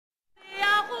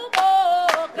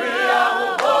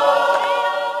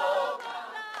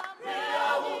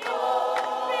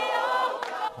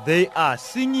They are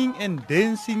singing and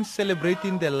dancing,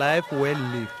 celebrating the life well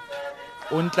lived.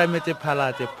 Ontlametse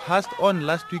Phalatse passed on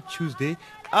last week Tuesday,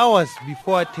 hours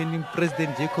before attending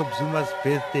President Jacob Zuma's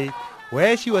birthday,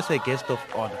 where she was a guest of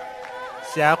honor.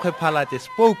 Seakgwe Phalatse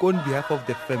spoke on behalf of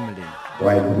the family.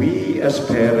 While we as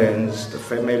parents, the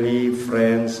family,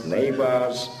 friends,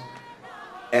 neighbors,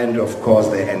 and of course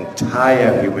the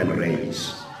entire human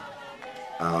race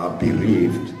are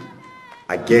bereaved,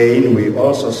 again we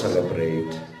also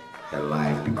celebrate her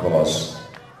life because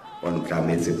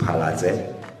Ontlametse Phalatse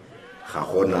ga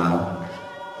gona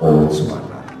o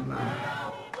tshwana na.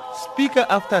 Speaker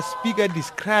after speaker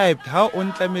described how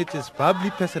Ontlametse's bubbly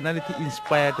personality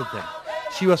inspired them.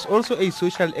 She was also a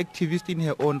social activist in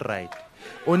her own right.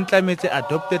 Ontlametse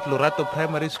adopted Lorato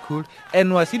Primary School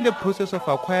and was in the process of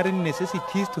acquiring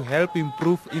necessities to help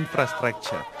improve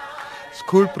infrastructure.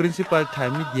 School principal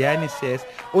Tami Diani says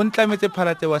Ontlametse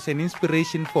Phalatse was an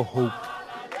inspiration for hope.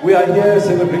 We are here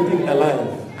celebrating a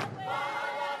life,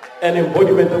 an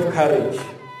embodiment of courage,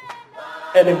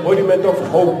 an embodiment of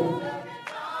hope,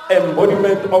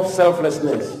 embodiment of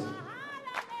selflessness.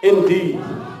 Indeed,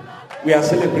 we are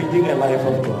celebrating a life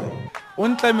of joy.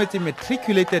 Ontlametse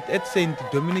matriculated at St.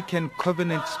 Dominican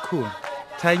Covenant School.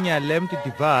 Tanya Lemd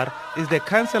Divar is the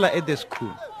counselor at the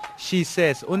school. She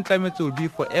says Ontlametse will be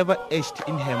forever etched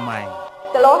in her mind.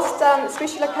 The last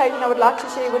special occasion I would like to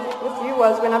share with you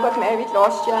was when I got married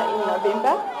last year in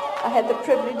November. I had the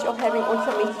privilege of having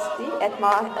Ontlametse at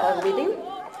my wedding.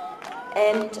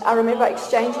 And I remember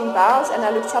exchanging vows, and I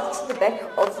looked up to the back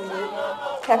of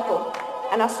the chapel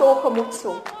and I saw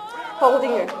Khomotso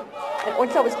holding her, and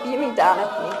Ontla was beaming down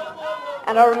at me.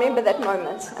 And I remember that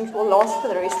moment, and it will last for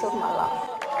the rest of my life.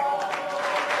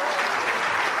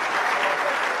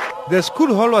 The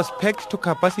school hall was packed to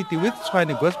capacity with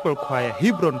Tshwane Gospel Choir,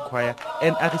 Hebron Choir,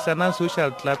 and Agisana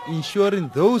Social Club, ensuring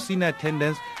those in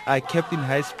attendance are kept in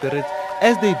high spirits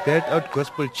as they belt out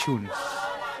gospel tunes.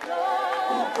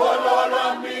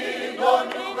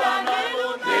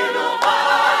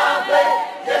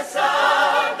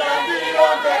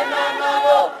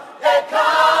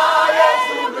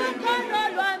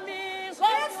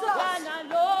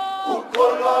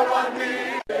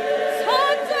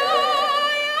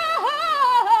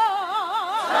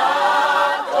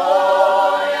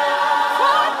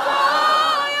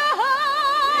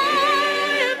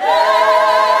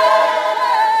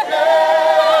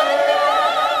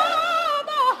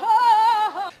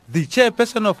 The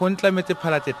chairperson of Ontlametse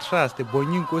Phalatse Trust,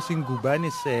 Bonyinkosi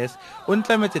Ngubane, says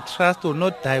Ontlametse Trust will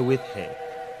not die with her.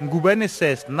 Ngubane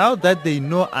says now that they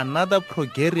know another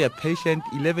progeria patient,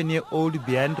 11-year-old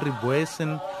Biandri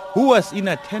Boysen, who was in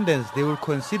attendance, they will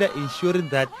consider ensuring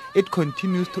that it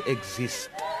continues to exist.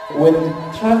 When the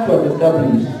trust was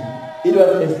established, it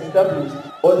was established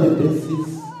on the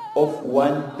basis of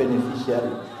one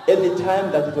beneficiary. At the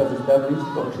time that it was established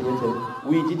or created,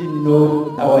 we didn't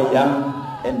know our young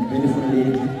and beautiful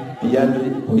lady,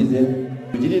 Biandri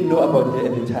Boysen. We didn't know about her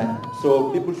at the time.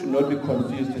 So people should not be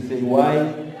confused to say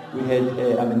why we had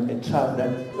a trust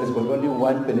that was only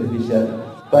one beneficiary.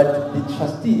 But the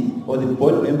trustee or the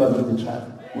board members of the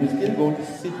trust will still go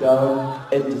to sit down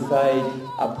and decide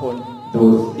upon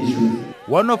those issues.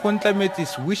 One of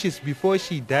Ontlametse's wishes before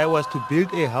she died was to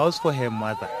build a house for her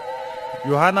mother.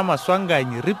 Johanna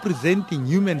Maswanganyi, representing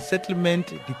Human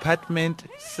Settlement Department,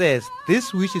 says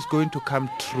this wish is going to come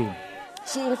true.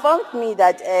 She informed me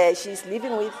that she's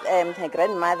living with her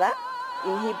grandmother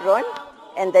in Hebron,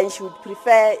 and then she would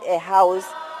prefer a house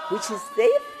which is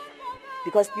safe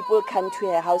because people come to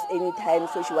her house anytime,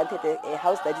 so she wanted a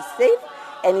house that is safe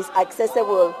and is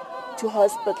accessible to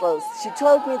hospitals. She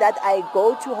told me that I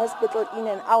go to hospital in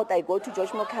and out. I go to George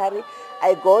Mokhari,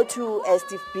 I go to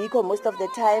Steve Biko most of the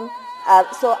time.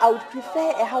 So I would prefer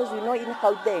a house, in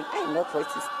Gauteng. I know voice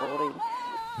is boring.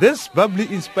 This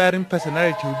bubbly, inspiring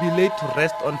personality will be laid to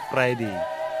rest on Friday.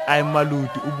 I'm Maluti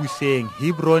Ubu saying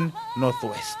Hebron,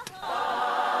 Northwest.